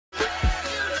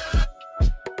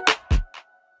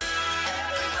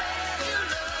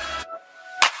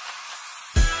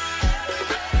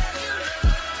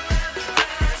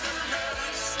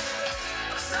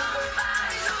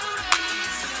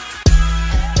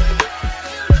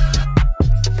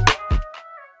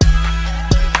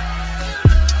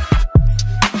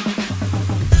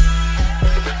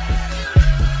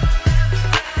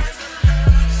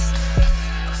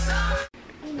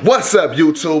What's up,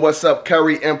 YouTube? What's up,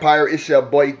 Curry Empire? It's your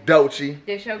boy Dolce.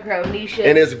 This your girl Nesha.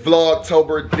 And it's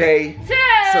Vlogtober day 2.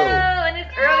 And it's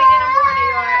early in the morning,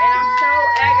 y'all, and I'm so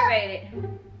aggravated.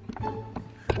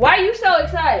 Why are you so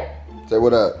excited? Say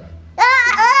what up.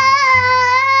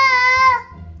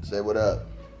 Say what up.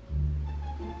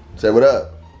 Say what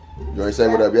up. You already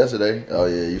said what up yesterday. Oh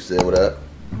yeah, you said what up.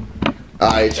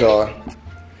 Alright, y'all.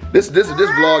 This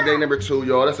vlog day number 2,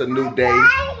 y'all. That's a new day.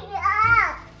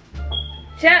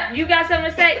 Champ, you got something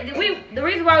to say? The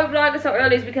reason why we vlogged so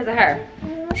early is because of her.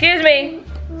 Excuse me.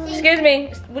 Excuse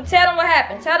me. Well, tell them what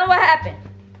happened. Tell them what happened.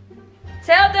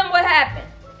 Tell them what happened.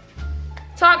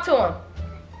 Talk to them.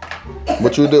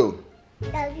 What you do?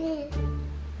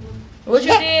 What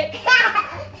you did?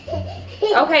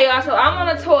 Okay, y'all. So I'm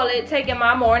on the toilet taking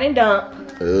my morning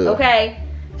dump. Okay.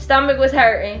 Stomach was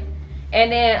hurting.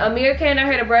 And then Amir came out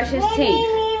here to brush his teeth.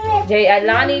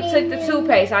 Lonnie took the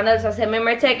toothpaste. I noticed. I said,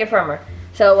 remember, take it from her.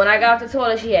 So when I got off the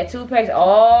toilet, she had toothpaste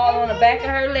all on the back of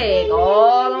her leg,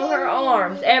 all on her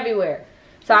arms, everywhere.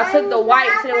 So I took the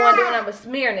wipes and the one doing I was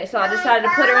smearing it. So I decided to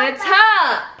put her in a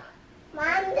tub.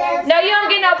 No, you don't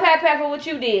get no pat for what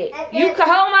you did. You can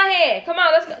hold my hand. Come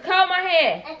on, let's go. Hold my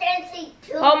hand.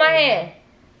 Hold my hand.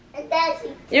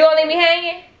 You gonna leave me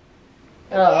hanging?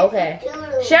 Oh, okay.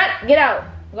 Shut. Get out.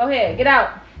 Go ahead. Get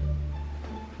out.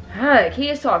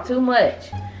 Kids talk too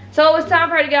much. So it was time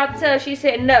for her to get out the tub. She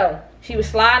said no. She was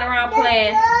sliding around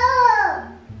playing.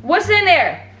 What's in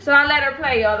there? So I let her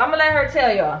play, y'all. I'm gonna let her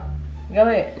tell y'all. Go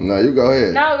ahead. No, you go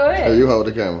ahead. No, go ahead. Hey, you hold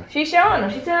the camera. She's showing them.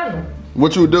 She's telling them.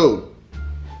 What you do?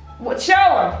 What? Show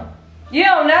them. You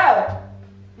don't know.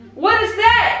 What is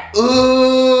that?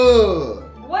 Ugh.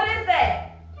 What is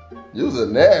that? You's a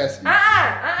nasty.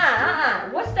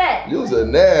 What's that? You's a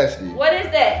nasty. What is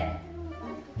that?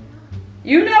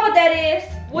 You know what that is.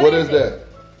 What is that?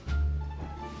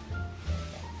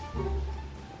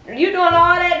 You doing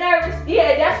all that nervous?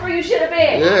 Yeah, that's where you should have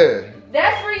been. Yeah.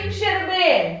 That's where you should have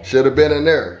been. Should have been in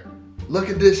there. Look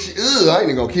at this shit. Ugh, I ain't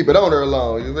even gonna keep it on her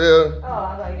long. You feel? Oh,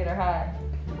 I gotta get her high.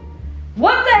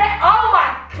 What the heck? Oh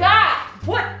my God.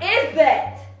 What is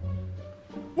that?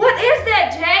 What is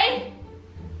that, Jay?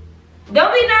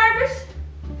 Don't be nervous.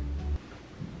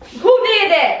 Who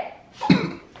did that?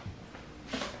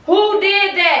 Who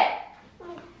did that?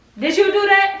 Did you do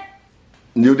that?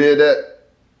 You did that?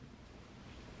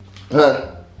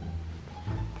 Huh?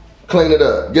 Clean it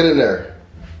up. Get in there.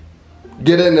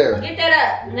 Get in there. Get that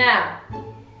up now.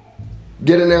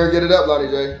 Get in there and get it up, Lonnie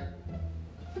J.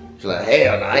 She's like,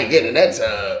 hell no, I ain't getting in that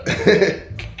tub.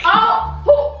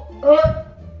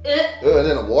 And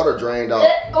then the water drained off.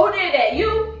 Who did that?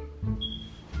 You?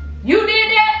 You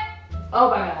did that? Oh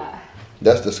my God.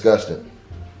 That's disgusting.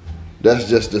 That's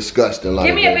just disgusting, Lonnie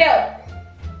J. Give me a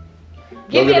belt.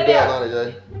 Give me a belt, Lonnie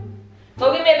J.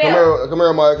 Go give me a belt. Come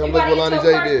here, Maya. Come look what Lonnie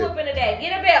J did.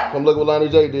 Get a belt. Come look what Lonnie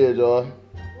J did, y'all.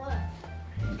 What?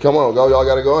 Come on, go. Y'all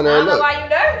gotta go in there and look. I don't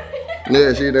know why you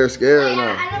nervous. Yeah, she there scared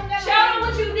now. Show them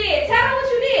what you did. Tell them what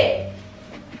you did.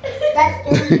 That's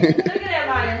Look at that,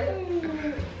 Maya.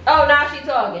 Oh, now she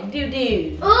talking. Do.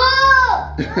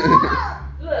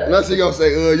 Look. Now she gonna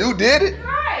say, you did it?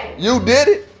 Right. You did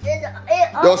it?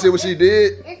 Y'all see what she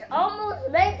did? It's almost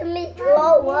making me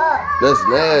throw up. That's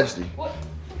nasty. What?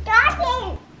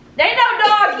 Doggy. They know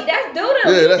doggy. That's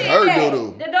doo-doo. Yeah, that's her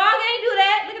doo-doo. The dog ain't do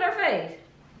that. Look at her face.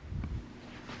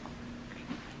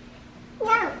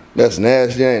 No. That's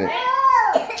nasty, ain't it?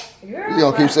 Girl, You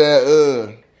gonna keep saying,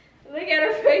 Look at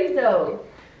her face, though.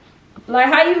 Like,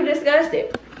 how you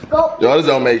disgusted? Go. Y'all, this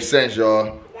don't make sense,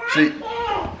 y'all. She.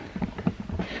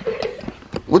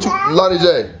 What you, Lonnie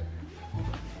J?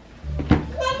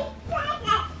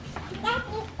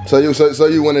 So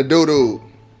you want to doo-doo?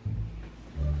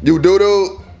 You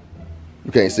doo-doo?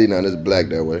 You can't see nothing. It's black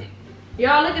that way.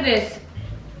 Y'all, look at this.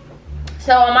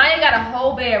 So Amaya got a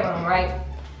whole bedroom, right?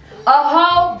 A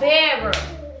whole bedroom.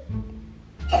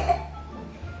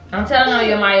 I'm telling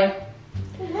you, Amaya.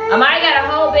 Amaya got a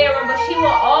whole bedroom, but she will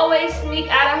always sneak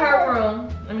out of her room.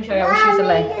 Let me show y'all where she used to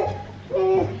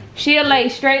lay. She'll lay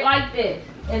straight like this.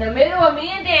 In the middle of me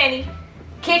and Danny.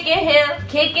 Kicking him,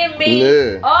 kicking me.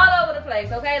 Yeah. All over the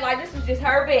place, okay? Like, this was just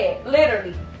her bed,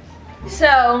 literally.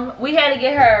 So we had to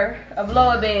get her a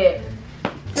blower bed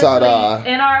Ta-da.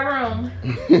 in our room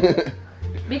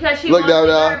because she Look wants down in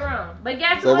there. our room. But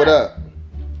guess So what? what up?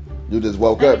 You just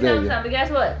woke up, didn't you? But guess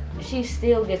what? She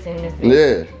still gets in this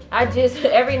bed. Yeah.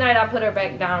 Every night I put her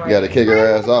back down. Right. You gotta kick her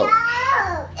ass out.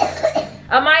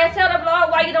 Amaya, tell the vlog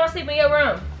why you don't sleep in your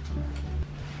room.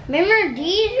 Remember,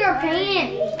 these are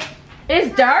pants.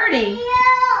 It's dirty.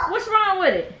 What's wrong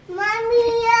with it? Mommy,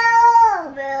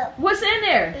 What's in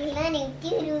there? Lenny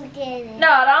doo-doo did it.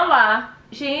 No, don't lie.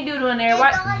 She ain't doodle in there.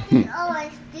 What?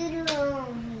 Always doodle.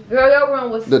 Girl, your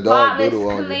room was The dog spotless doodle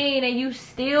on clean, and you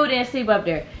still didn't sleep up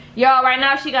there. Y'all, right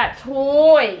now she got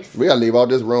toys. We gotta leave out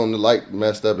this room. The light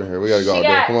messed up in here. We gotta go out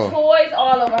there. Come on. She got toys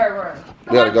all over her room.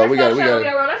 We gotta go. We gotta.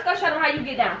 Let's go show them how you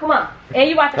get down. Come on. And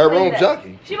you about to Her clean room it up.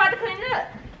 junky. She about to clean it up.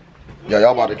 Yeah,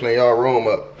 y'all about to clean y'all room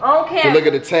up. Okay. So look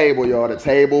at the table, y'all. The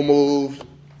table moved.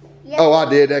 Yeah. Oh, I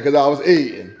did that because I was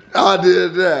eating. I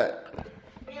did that.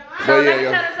 So let me tell you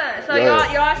something. So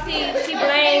y'all see she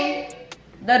blamed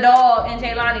the dog and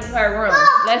Jaylani to her room.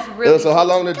 Let's really. So how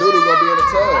long the doodle gonna be in the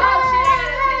tub? Oh, shit, I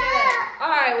gotta clean it up.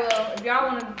 Alright, well, if y'all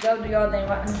wanna go do y'all thing,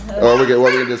 Or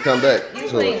we can just come back. You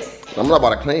clean it. I'm not about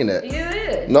to clean that. You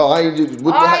did. No, I ain't just.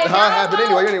 Alright, how it happened y'all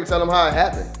anyway? You didn't even tell them how it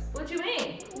happened. What you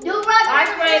mean? Do I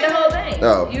explained the whole thing.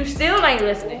 Oh. You still ain't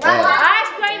listening. Oh. I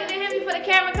explained it to him before the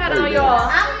camera cut on y'all.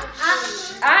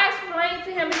 I explained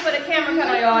to him before the camera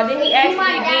cut on y'all. Then he asked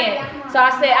me again. So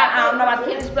I said, I'm not about to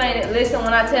keep explaining it. Listen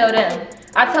when I tell them.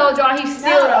 I told y'all he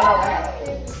still don't know what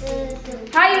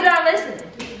happened. How you not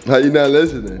listening? How you not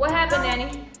listening? What happened,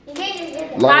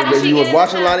 Nanny? Lonnie J, you was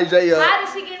watching Lonnie J up. How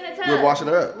did she get in the tub? You was washing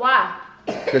her up. Why?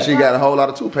 Because she got a whole lot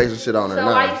of toothpaste and shit on her. So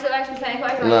why you still asking the same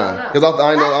question? Nah. Because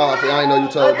I ain't know you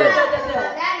told them.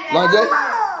 Lonnie J?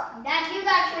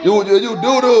 You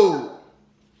doo-doo.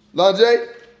 Lonnie J?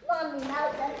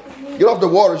 Get off the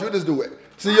waters. You just do it.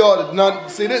 See y'all.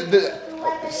 See this.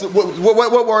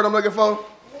 What word I'm looking for?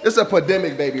 It's a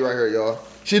pandemic baby right here, y'all.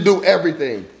 She do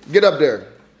everything. Get up there.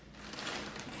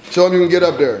 Show him you can get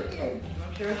up there.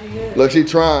 I'm sure she is. Look, she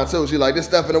trying too. She like this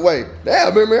stuff in the way.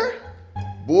 Damn, remember?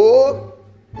 Boy.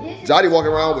 Johnny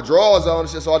walking around with drawers on and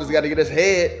shit, so I just got to get his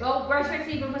head. Go brush your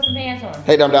teeth and put some pants on.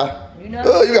 Hey, dumb. You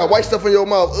know? You got white stuff in your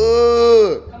mouth.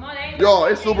 Come on, Y'all,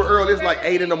 it's super early. It's like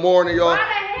 8 in the morning, y'all.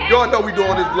 Y'all know we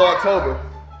doing this Vlogtober.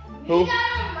 Who?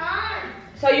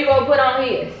 So you gonna put on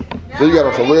his. So you got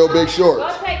on some real big shorts.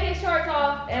 Go take his shorts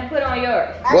off and put on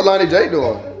yours. What Lonnie J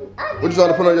doing? What you trying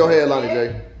to put on your head, Lonnie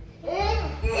J?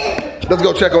 Let's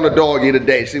go check on the doggy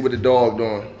today. See what the dog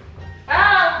doing.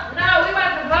 Oh, no, we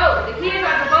about to vote. The kids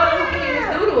about to vote on who clean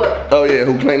this doodle up. Oh yeah,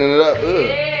 who cleaning it up?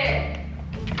 Yeah.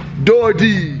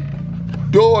 Dordy.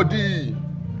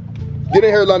 Get in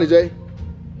here, Lonnie J.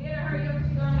 Get in, hurry up,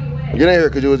 she's gonna get wet. Get in here,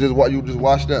 cause you just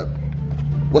washed up.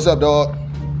 What's up, dog?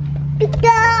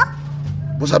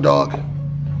 What's up, dog?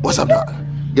 What's up, dog?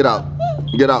 Get out.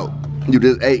 Get out. You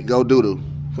just ate. Go doo-doo.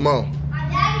 Come on.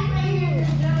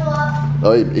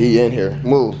 Oh, he in here.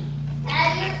 Move.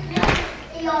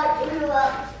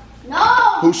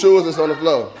 No. Whose shoes is on the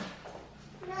floor?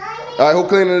 All right, who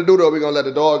cleaning the doo-doo? We gonna let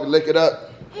the dog lick it up?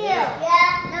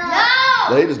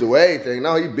 No. He just do everything.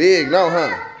 No, he big. No, huh?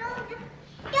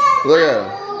 Look at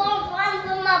him.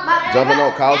 Jumping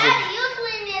on couches. You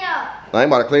clean it up. I ain't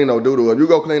about to clean no doo-doo up. You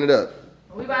go clean it up.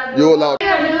 We about to You do allowed.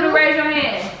 doodle, raise your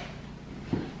hand.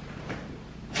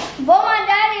 Vote my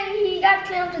daddy, he got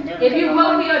clean to do. If you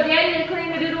vote for your daddy to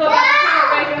clean the doodle up,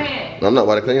 raise your hand. I'm not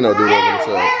about to clean no doo-doo up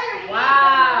myself.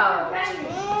 Wow.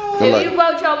 I'm If like, you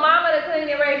vote your mama to clean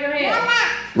it, raise your hand.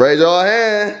 raise your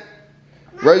hand.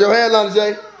 Raise your hand, Lonnie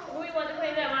J. Who you want to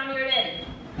clean that, mommy or daddy?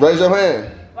 Raise your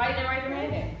hand. Why you didn't raise your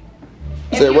hand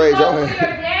then? Say raise your If you vote for hand.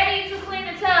 your daddy to clean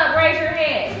the tub, raise your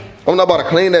hand. I'm not about to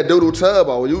clean that doo-doo tub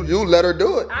out. You let her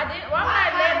do it. I didn't. Why would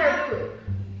I let her do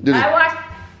it? Did I it? watched.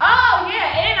 Oh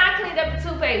yeah, and I cleaned up the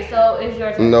toothpaste, so it's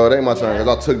your turn. No, it ain't my turn,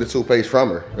 because I took the toothpaste from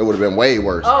her. It would have been way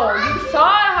worse. Oh, you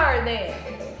saw her then.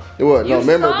 It was. No, You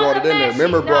Member saw brought it the in there. mess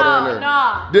Member she- brought her in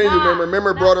there. Didn't you remember?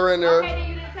 Member brought her in there. Okay, then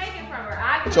you didn't take it from her.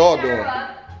 I What y'all cleaned her doing?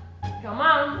 up. Come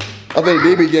on. I think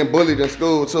DB getting bullied in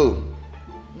school, too.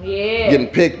 Yeah. Getting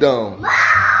picked on.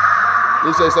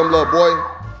 You say some little boy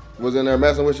was in there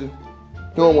messing with you?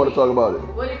 He don't want to talk about it.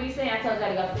 What did he say? I told you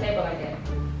I got the table like that.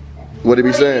 What did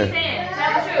he be What saying?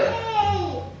 Tell the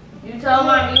truth. You told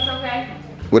mommy it's okay.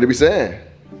 What did he be saying?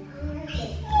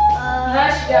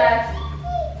 Hush, guys.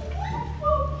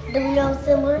 Dorito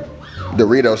similar?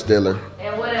 Dorito stealer.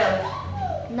 And what else?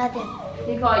 Nothing.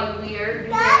 He called you weird.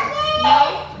 You said,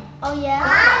 no. Oh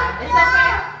yeah. It's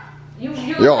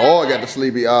okay. You Y'all all got the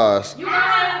sleepy eyes. You gonna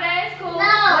handle that? It's cool.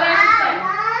 What else you say?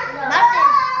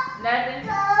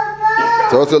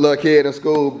 Nothing. So it's a little kid in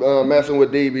school messing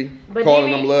with DB, But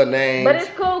calling DB them little names. But it's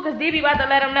cool because DB about to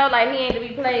let him know like he ain't to be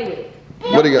played with.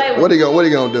 What he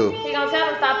gonna do? He gonna tell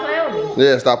him stop playing with me.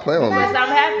 Yeah, stop playing with me. Stop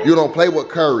happening. You don't play with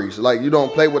Currys. Like, you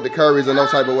don't play with the Currys in no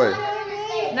type of way.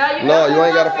 No, you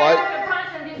ain't gotta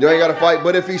fight. You ain't gotta fight.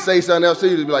 But if he say something else to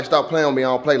you, just be like, stop playing with me. I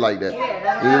don't play like that.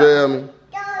 You feel me?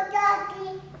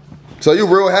 So you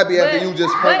real happy after you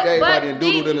just pranked everybody and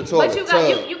doodled in the toilet?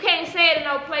 But you can't say it in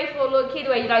no a playful little kid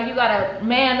way. Like you gotta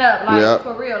man up, like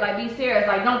for real, like be serious.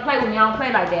 Like don't play with me. I don't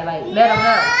play like that. Like let him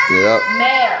know. Yep.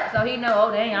 Mad. So he know.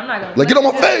 Oh dang, I'm not gonna. Like get on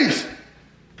my face.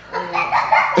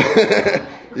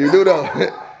 You do though,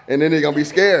 and then they gonna be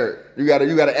scared. You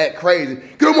gotta act crazy.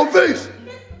 Get on my face.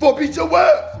 For beat your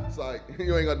ass. It's like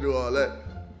you ain't gonna do all that.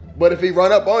 But if he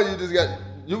run up on you, just got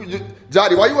you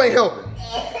Johnny. Why you ain't helping?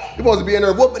 You supposed to be in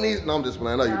there whooping these. No, I'm just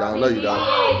playing. No, you don't. No, you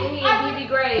don't. He be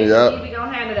great. Yep. He be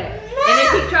gonna handle that. And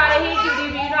if he try to hit you, if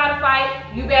you know how to fight,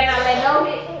 you better not let no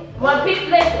hit.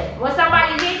 Listen, when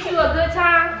somebody hits you a good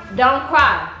time, don't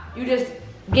cry. You just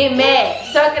get mad.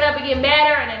 Suck it up and get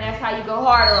madder, and then that's how you go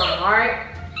harder on them, alright?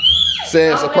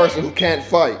 Saying it's a person who can't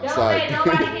fight. Don't let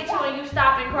nobody hit you and you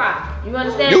stop and cry. You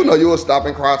understand? You know you will stop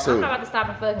and cry too. I'm not about to stop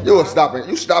and fucking You will stop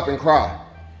and cry.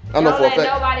 I know for a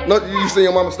fact. No, you seen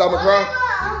your mama stop and cry?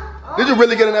 Did you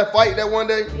really get in that fight that one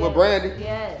day with Brandy?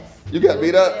 Yes. You got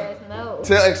beat up? Yes, no.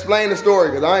 Explain the story,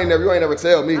 cause you ain't never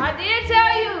tell me. I did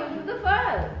tell you. The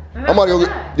fuck. I'm about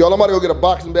to go get a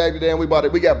boxing bag today, and we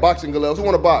got boxing gloves. Who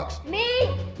want to box? Me.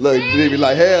 Look, they be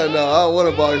like, hell no, I don't want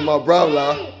to box. My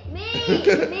brother.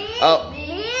 Me.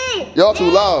 Y'all too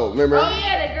loud, remember? Oh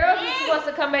yeah, the girls was supposed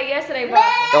to come back yesterday, bro.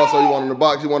 Oh, so you want them to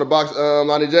box? You want to box,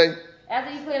 Lonnie J?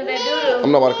 After you clean that doodle.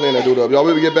 I'm not about to clean that doodle up. Y'all,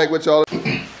 we'll get back with y'all.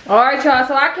 Alright, y'all,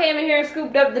 so I came in here and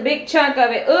scooped up the big chunk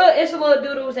of it. It's a little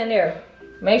doodles in there.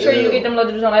 Make sure you get them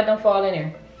little doodles, don't let them fall in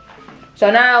there.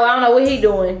 So now, I don't know what he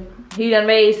doing. He done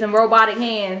made some robotic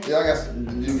hands. Yeah, I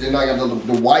got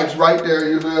the wipes right there.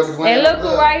 You feel me? And look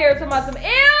who right here talking about some,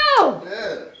 ew!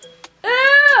 Yeah.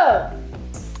 Ew!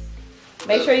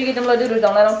 Make sure you get them little doodles,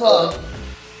 don't let them fall.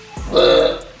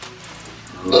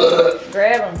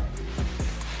 Grab them.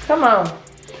 Come on.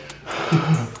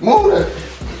 Move that.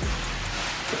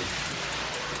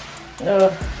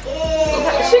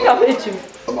 She gonna hit you.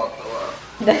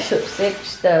 That's some sick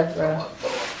stuff, bro.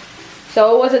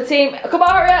 So it was a team. Come on,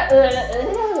 hurry up.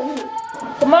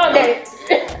 Come on, Daddy.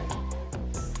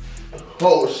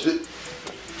 Oh shit.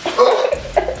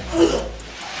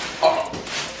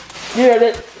 Yeah,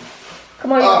 that.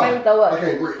 Come on, you can make me throw up. I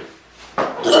can't breathe.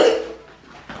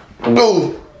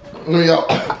 Move. Let me out.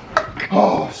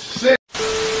 Oh shit.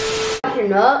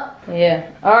 Up.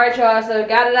 Yeah. Alright, y'all. So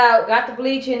got it out. Got the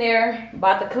bleach in there.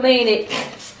 About to clean it.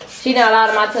 She not out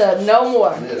of my tub no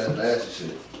more. Yeah, that's nasty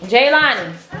shit.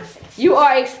 Jaylani, you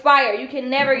are expired. You can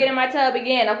never get in my tub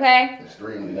again, okay?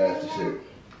 Extremely nasty shit.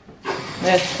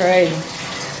 That's crazy.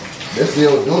 There's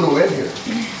still doodle in here.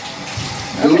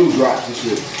 Doodle drops and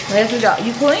shit. That's what y'all.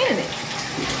 You cleaning it.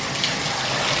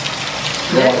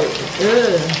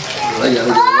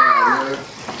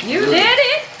 You did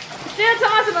it. Still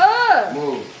talking some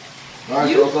Move.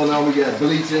 Alright, so now we got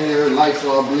bleach in here,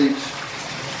 Lysol bleach.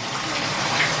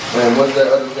 And what's that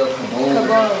other stuff?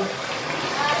 Kaboom.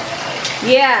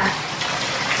 Yeah.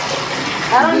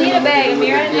 I don't need a bag,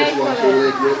 Amir. I didn't ask for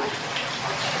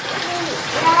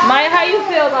that. Maya, how you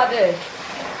feel about this?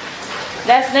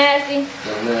 That's nasty?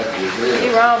 That's nasty as hell.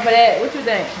 You wrong for that. What you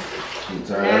think? You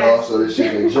turn that off so this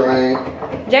shit can drain.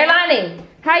 Jaylani,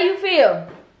 how you feel?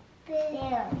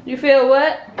 You feel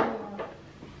what?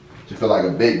 She feel like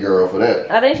a big girl for that.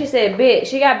 I think she said bit.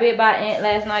 She got bit by an ant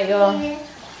last night, y'all.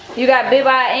 You got bit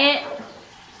by an ant?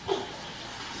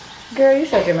 Girl, you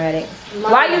so dramatic.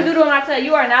 Why you doodle my tub?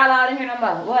 You are not allowed in here no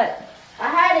more. What? I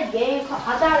had a game called,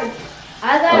 I thought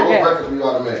What breakfast we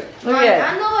ought to make? Look at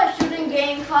I know a shooting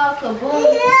game called Kaboom.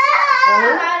 I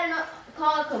had it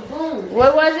called Kaboom.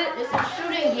 What was it? It's a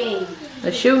shooting game.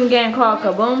 The shooting game called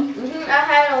Kaboom? I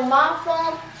had it on my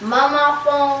phone, Mama's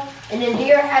phone, and then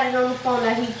Deer had it on the phone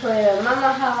that he played at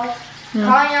Mama's house.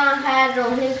 Kayan had it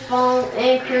on his phone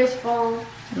and Chris' phone.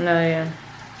 No, yeah.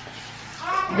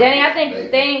 Danny, I think the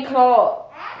thing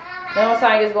clogged. That don't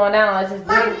sound like it's going down unless it's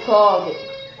doodle clogged it.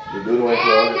 The doodle ain't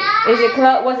clogged. Is it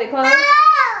closed? Was it closed?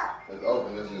 It's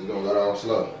open. This is gonna go down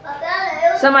slow.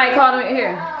 Somebody called him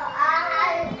here.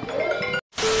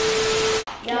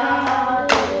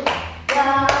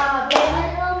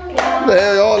 What the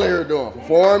hell y'all in here doing?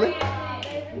 Performing?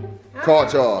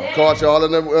 Caught y'all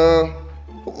in the,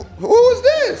 who is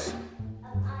this?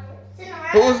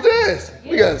 Who is this?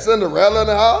 We got Cinderella in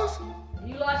the house?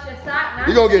 You lost your sock now?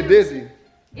 You gonna get dizzy.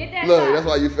 Get that Look, sock. that's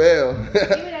why you fell. Give me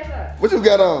that sock. What you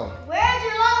got on? Where's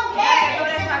your long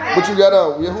hair? What you got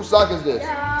on? Yeah, whose sock is this?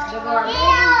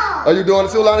 Are you doing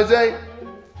it too, Lonnie J?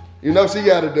 You know she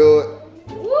gotta do it.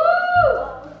 Woo!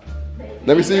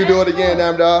 Let me see you do it again,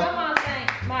 damn dog. Come on,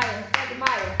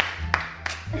 Maya.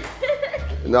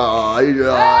 No,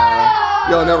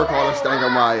 you'll never call her Stanker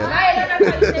Maya.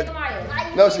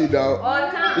 No, she don't. All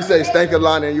the time. You say Stanker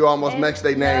Lonnie and you almost mixed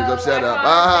their names up. Shut up.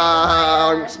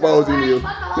 I'm exposing you.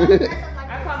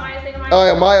 I All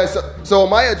right, Maya. So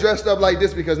Maya dressed up like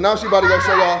this because now she about to go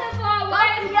show y'all.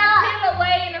 Why is your pillow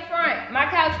way in the front? My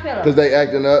couch pillow. Because they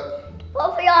acting up.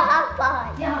 Both of y'all high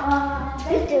five.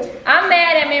 I'm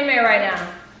mad at Mimi right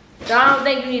now. So I don't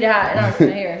think you need to hide. No,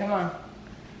 here, come on.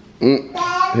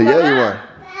 He gave you one.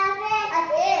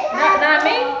 Not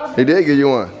me. He did give you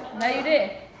one. No, you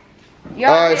did.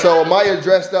 All right, so Maya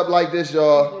dressed up like this,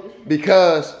 y'all,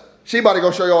 because she about to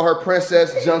go show y'all her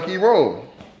princess junkie room.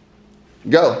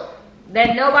 Go.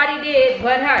 That nobody did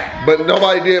but her. But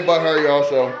nobody did but her, y'all.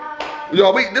 So,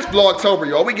 y'all, this Vlogtober,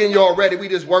 y'all. We getting y'all ready. We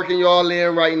just working y'all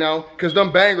in right now, cause them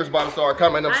bangers about to start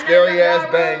coming. Them scary ass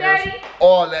bangers,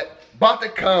 all that about to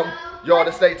come. Y'all,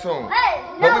 to stay tuned.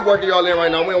 But we working y'all in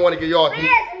right now. We don't want to get y'all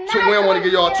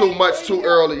too much too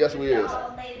early. Yes, we is.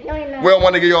 We don't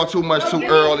want to get y'all too much too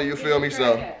early. You feel me?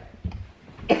 So.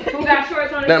 Who got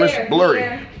shorts on the Damn, stairs? it's blurry.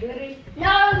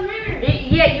 No,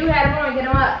 yeah, you had them on. Get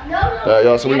them up. Alright,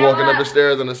 y'all. So we walking up the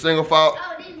stairs in a single file.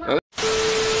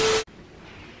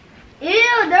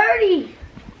 Ew, dirty.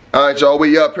 All right, y'all.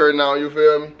 We up here now. You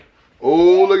feel me?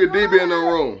 Oh, look at DB in the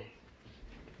room.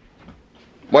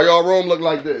 Why y'all room look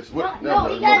like this? What? No,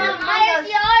 because Maya's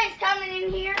always coming in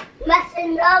here,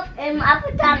 messing up, and I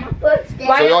put down my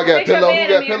footsteps. So y'all got pillows. Who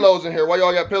got pillows in here? Why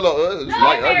y'all got pillows? It's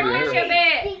like ugly in here.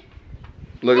 Bed.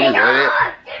 Look at this.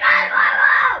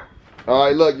 All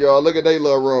right, look, y'all. Look at their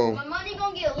little room. My money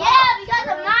gonna get lost. Yeah, because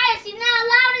of Maya, she's not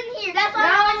allowed in here. That's why I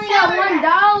only got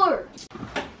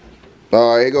 $1.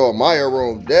 All right, here go Maya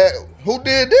room. Who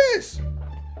did this?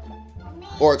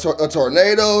 Or a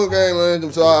tornado came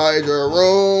inside your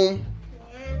room.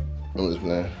 I'm just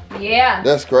playing. Yeah.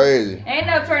 That's crazy. Ain't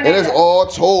no tornado. And it's all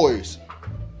toys.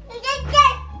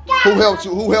 Who helped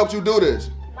you? Who helped you do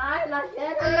this? My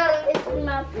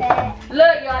bed.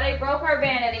 Look, y'all, they broke her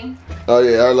vanity. Oh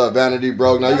yeah, her little vanity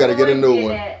broke. Now you gotta get a new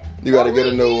one. You gotta get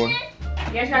a new one.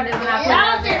 Yes, I did not put it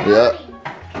out there. Yep.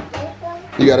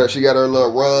 She got her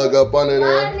little rug up under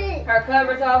there. Her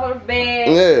covers off of the bed.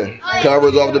 Yeah.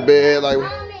 Covers off the bed. Like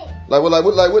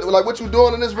what you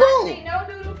doing in this I room? see no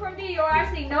doodle from Dior.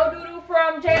 I see no doodle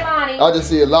from Jaylani. I just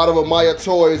see a lot of Amaya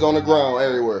toys on the ground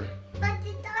everywhere.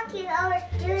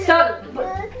 So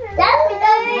that's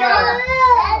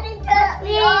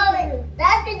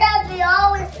because we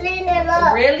always clean it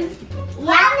up. really?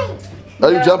 Yeah.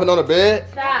 Are you jumping on the bed?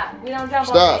 Stop. We don't jump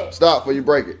on the bed. Stop before you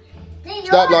break it.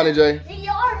 Stop, Lonnie J.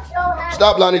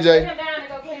 Stop, Lonnie J. Come down and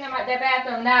go clean up that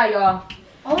bathroom now, y'all.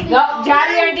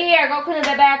 Johnny or Deere, go clean up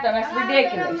that bathroom. That's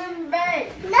ridiculous.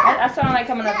 I sound like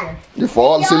coming up here. You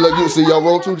falling. See, look, you see your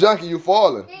room too junky. You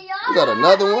falling. You got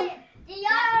another one?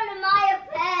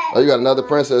 Oh, you got another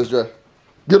princess dress.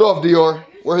 Get off, Dior.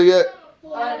 Where he at?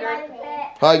 Under.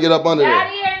 How you get up under there?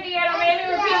 Johnny or Deere, don't make me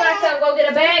repeat myself. Go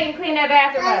get a bag and clean that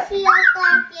bathroom up.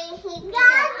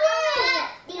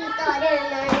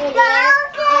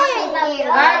 Alright,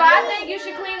 well, I think you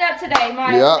should clean up today,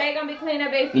 Maya. Yeah. They're gonna be cleaning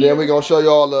up AF. Then we gonna show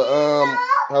y'all the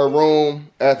her room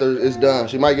after it's done.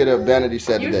 She might get a vanity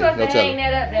set You today. supposed to Don't tell hang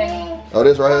her. that up there. Oh,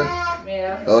 this right here?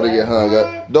 Yeah. Oh, they get hung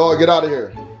up. Dog, get out of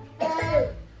here.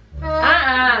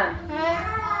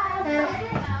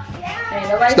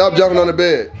 Stop jumping on the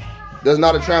bed. That's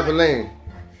not a trampoline.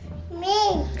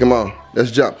 Come on, let's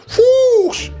jump.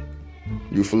 Whoosh!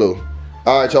 You flew.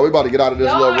 All right, y'all, we about to get out of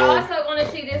this little Y'all room. also gonna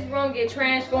see this room get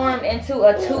transformed into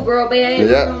a 2-girl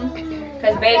bed room.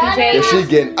 Cause baby J. If she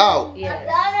getting out,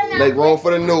 make room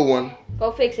for the new one.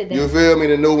 Go fix it then. You feel me?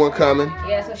 The new one coming.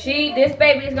 Yeah, so this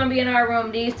baby is gonna be in our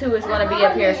room. These two is gonna be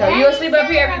up here. So you'll sleep up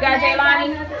here if you got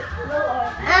Jaylani.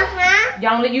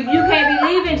 You can't be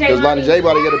leaving Jaylani. Cause Lonnie J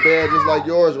about to get a bed just like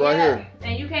yours right here.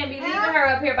 And you can't be leaving her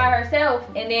up here by herself,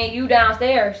 and then you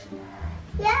downstairs.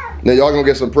 Yeah. Now y'all gonna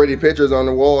get some pretty pictures on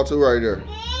the wall too right there.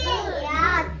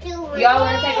 Y'all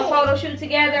wanna take a photo shoot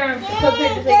together and put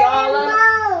pictures of y'all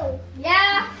up?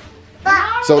 Yeah.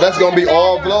 So that's gonna be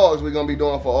all vlogs we're gonna be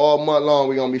doing for all month long.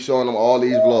 We're gonna be showing them all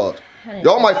these vlogs.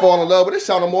 Y'all might fall in love with this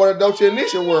sounding more than Dolce and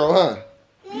Nesha world, huh?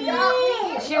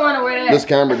 She wanna wear that. This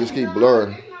camera just keep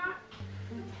blurring.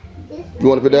 You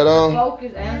wanna put that on?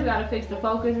 Focus, and you gotta fix the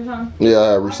focus or something. Yeah,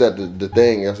 I reset the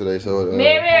thing yesterday, so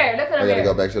Mirror, look at I him. gotta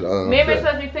go back to the Mirror's set.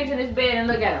 supposed to be fixing this bed and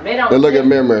look at him. They don't. And look at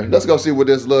Mirror. Let's go see what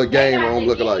this little game room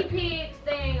looking like.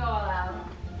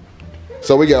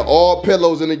 So we got all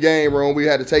pillows in the game room. We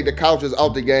had to take the couches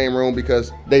out the game room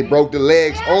because they broke the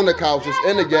legs on the couches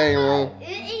in the game room. It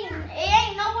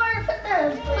ain't nowhere to put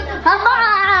the.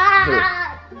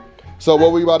 So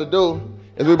what we about to do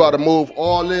is we about to move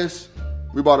all this.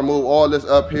 We about to move all this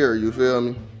up here. You feel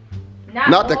me?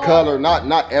 Not the color,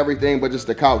 not everything, but just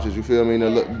the couches. You feel me?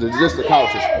 Just the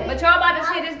couches. But y'all about to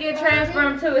see this get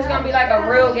transformed too. It's gonna be like a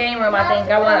real game room. I think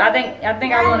I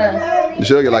wanna. You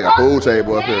should get like a pool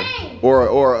table up here, or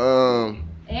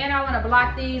And I wanna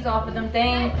block these off of them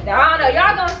things. I don't know.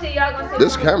 Y'all gonna see.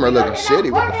 This camera looking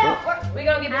shitty. What the fuck? We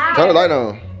gonna get this. Turn the light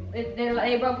on.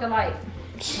 They broke the light.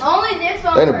 Only this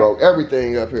one. They done broke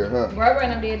everything up here, huh? Rubber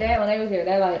and them did that when they was here.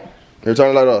 That light. Here,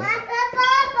 turn the light off.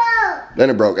 They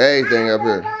done broke everything up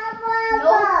here.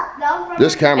 No.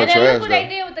 This camera And then trash look what they though.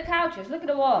 did with the couches. Look at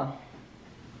the wall.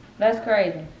 That's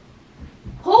crazy.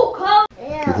 Who closed?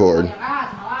 Recording.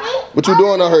 What you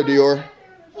doing on her, Dior?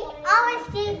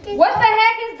 What the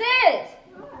heck is this?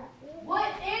 What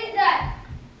is that?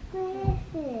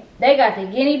 They got the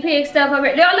guinea pig stuff up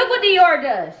here. Yo, look what Dior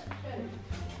does.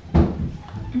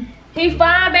 He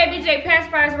find Baby J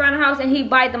pacifiers around the house and he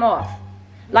bite them off.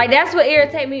 Like, that's what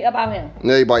irritates me about him.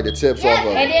 Now you bite the tips off of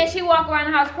And it. then she walk around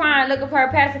the house crying, looking for her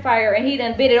pacifier, and he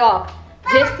done bit it off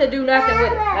just to do nothing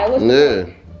with it. Like, what's the Yeah.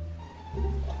 point?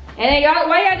 And then y'all,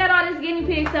 why y'all got all this guinea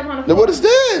pig stuff on the Now floor? what is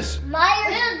this?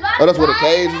 Oh, that's where the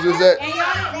cage is at? And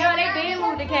y'all, no, they been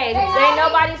moved the cage. Ain't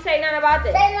nobody say nothing about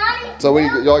this. So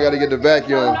y'all gotta get the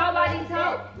vacuum. Nobody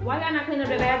told. Why y'all not clean up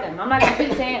the bathroom? I'm not gonna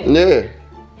keep saying it.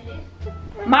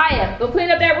 Yeah. Maya, go clean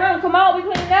up that room. Come on, we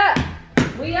clean it up.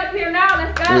 We up here now.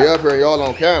 Let's go. We up here, y'all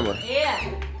on camera. Yeah.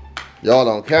 Y'all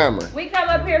on camera. We come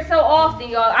up here so often,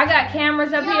 y'all. I got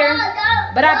cameras up here,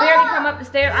 but I barely come up the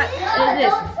stairs.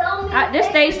 This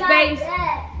stays space.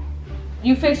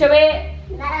 You fix your bed?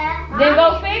 Then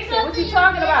go fix it. What you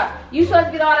talking about? You supposed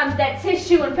to get all that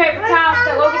tissue and paper towels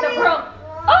stuff. Go get the broom.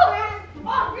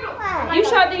 Oh! You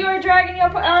showed that you were dragging your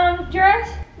dress?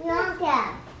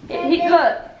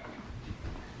 Look.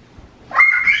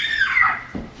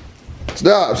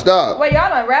 Stop. Wait, y'all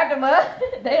done wrapped them up?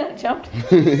 They done jumped.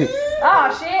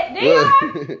 Oh, shit. Dior!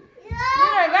 You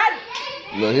done got it.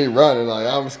 No, he running like,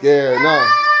 I'm scared. No.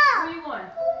 Who you want?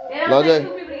 They don't take two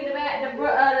people to get the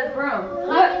broom.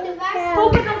 Who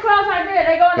put them clothes right there?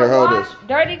 They go in the wash.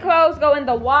 Dirty clothes go in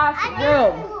the wash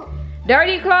room.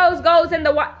 Dirty clothes goes in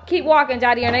the wash. Keep walking,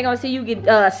 Jody, and they gonna see you get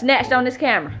snatched on this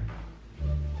camera.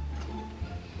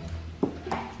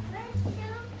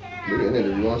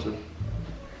 You want to?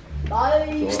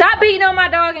 Stop beating on my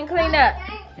dog and clean up.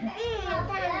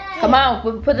 Come on,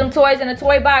 put them toys in a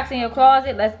toy box in your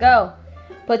closet. Let's go.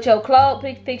 Put your clothes,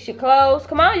 fix your clothes.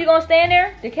 Come on, you gonna stand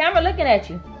there? The camera looking at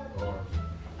you.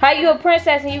 How you a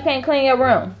princess and you can't clean your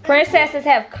room? Princesses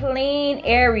have clean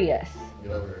areas,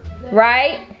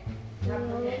 right?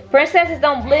 Princesses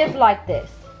don't live like this.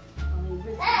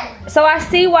 So I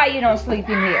see why you don't sleep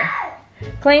in here.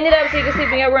 Clean it up so you can sleep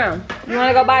in your room. You want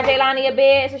to go buy Jaylani a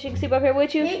bed so she can sleep up here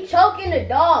with you? He's choking the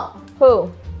dog.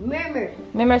 Who?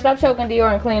 Remember, stop choking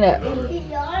Dior and clean up.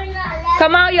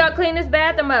 Come on, y'all, clean this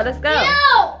bathroom up. Let's go.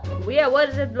 Yeah, what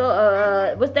is it?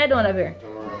 What's that doing up here?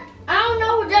 I don't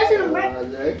know. That's in the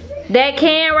That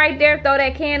can right there, throw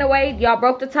that can away. Y'all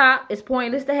broke the top. It's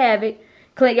pointless to have it.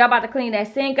 Y'all about to clean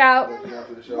that sink out.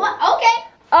 What? Okay.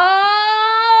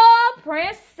 Oh,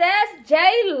 Princess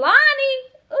Jaylani.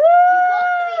 Ooh.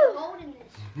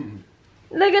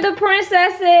 Look at the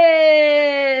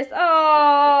princesses.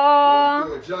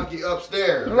 Oh. A junkie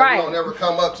upstairs. Right. That we don't never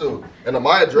come up to. And the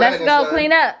Maya dragon. Let's go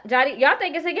clean up. Jody, y'all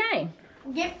think it's a game?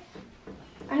 Yep.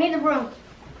 I need the broom.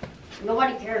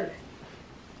 Nobody cares.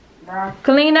 Bruh.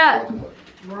 Clean up.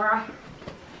 Bruh.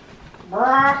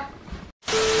 Bruh.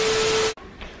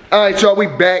 Alright, y'all, we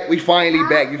back. We finally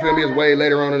back. You feel me? It's way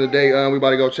later on in the day. We about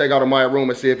to go check out Maya's room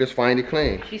and see if it's finally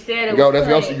clean. She said it Go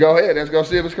was clean. go ahead. Let's go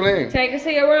see if it's clean. Take us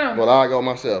to your room. Well, I'll go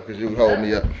myself because you hold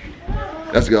me up.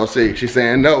 Let's go see. She's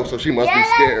saying no, so she must be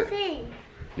scared.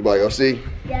 You about to go see?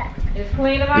 Yeah. It's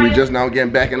clean about We it? just now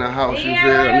getting back in the house. You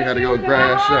feel me? We had to go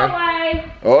grab hallway.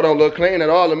 shot. Oh, don't look clean at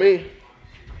all to me.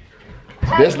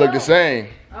 This look the same.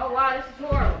 Oh, wow, this is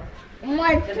horrible.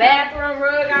 The bathroom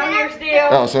rug out here still.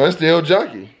 Oh, so it's still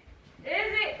junky. Is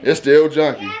it? It's still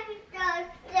junky.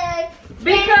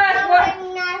 Because what?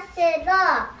 Who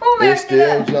It's messed it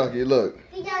still up? junky. Look.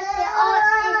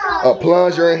 A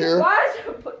plunger in here. Why is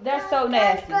you put, that's so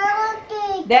nasty.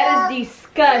 That is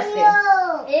disgusting.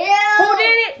 Who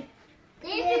did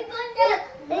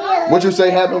it? What you say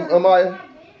happened, Amaya?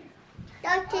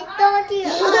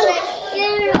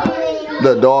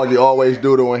 The doggy always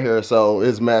doodle in here, so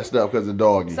it's messed up because the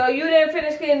doggy. So you didn't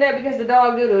finish cleaning that because the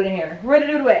dog doodled in here. Where the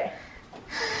doodle at?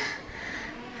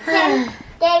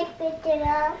 They picked it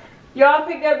up. Y'all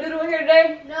picked up doodle in here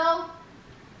today? No.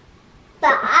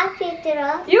 But I picked it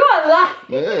up. You a liar.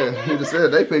 Yeah, you just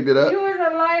said they picked it up. You was a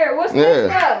liar. What's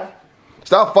this stuff?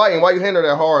 Stop fighting. Why you handle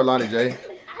that hard, Lonnie J?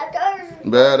 I thought it was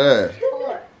Badass.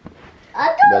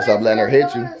 Better stop letting her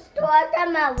hit you. I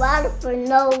got my wallet for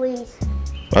no reason.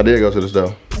 I did go to the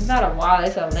store. It's not a wallet,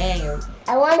 it's a lanyard.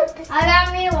 I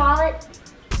got me a wallet.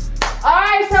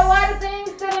 Alright, so why the things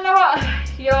still in the hall?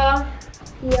 Y'all.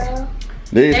 Yeah.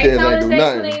 These They kids told ain't us do they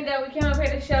nothing. cleaned up. We came up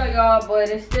here to show y'all, but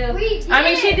it's still. We I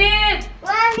mean, did. she did.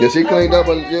 Yeah, she cleaned up.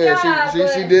 Good job,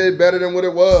 She did better than what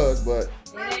it was, but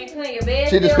It ain't clean. Your bed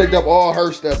she just still picked up all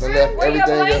her stuff and left Where your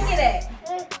everything else. blanket at?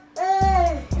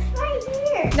 It's right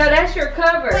here. No, that's your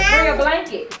cover. Bring a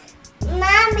blanket.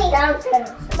 Mommy. Downstairs.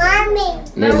 Mommy.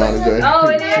 Never mind, Jay. Oh,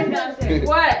 it is downstairs.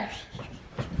 What?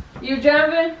 You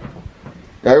jumping?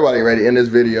 Everybody ready in this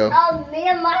video. Oh, me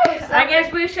and my I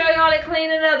guess we'll show y'all it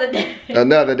clean another day.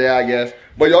 Another day, I guess.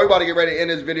 But y'all, everybody get ready in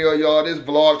this video, y'all. This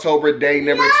Vlogtober day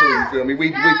number 2. You feel me?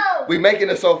 We making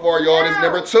it so far, y'all. This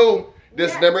number 2.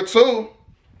 This number 2.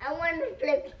 I want to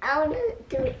flip. I want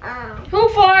to do Who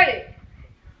farted?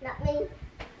 Not me.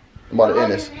 I'm about to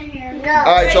end this. No.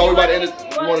 Alright, y'all, we about to end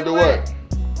this. You want to do what?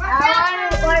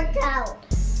 I want to work out.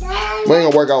 We ain't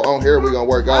gonna work out on here. We gonna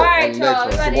work out Alright, on the next y'all, one.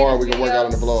 we about to Tomorrow end we this can work out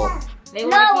on the vlog. They No,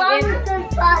 want I'm to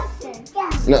keep not it.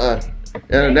 Boston. Nuh-uh.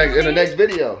 In the next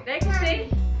video. They can see.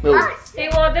 Who? He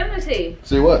want them to see.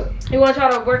 See what? He wants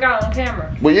y'all to work out on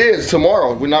camera. Well, yeah, it's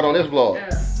tomorrow. We're not on this vlog.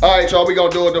 Yeah. All right, y'all. We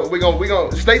gonna do it. We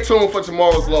gonna stay tuned for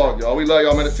tomorrow's vlog, y'all. We love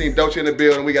y'all, man. The team Dolce in the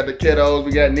building. We got the kiddos.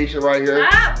 We got Nesha right here.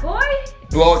 Ah, boy.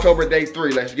 Vlogtober day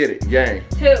 3. Let's get it. Gang.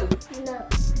 2. No.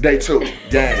 Day 2.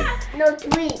 Gang. No,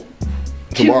 3.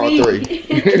 Tomorrow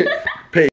 3.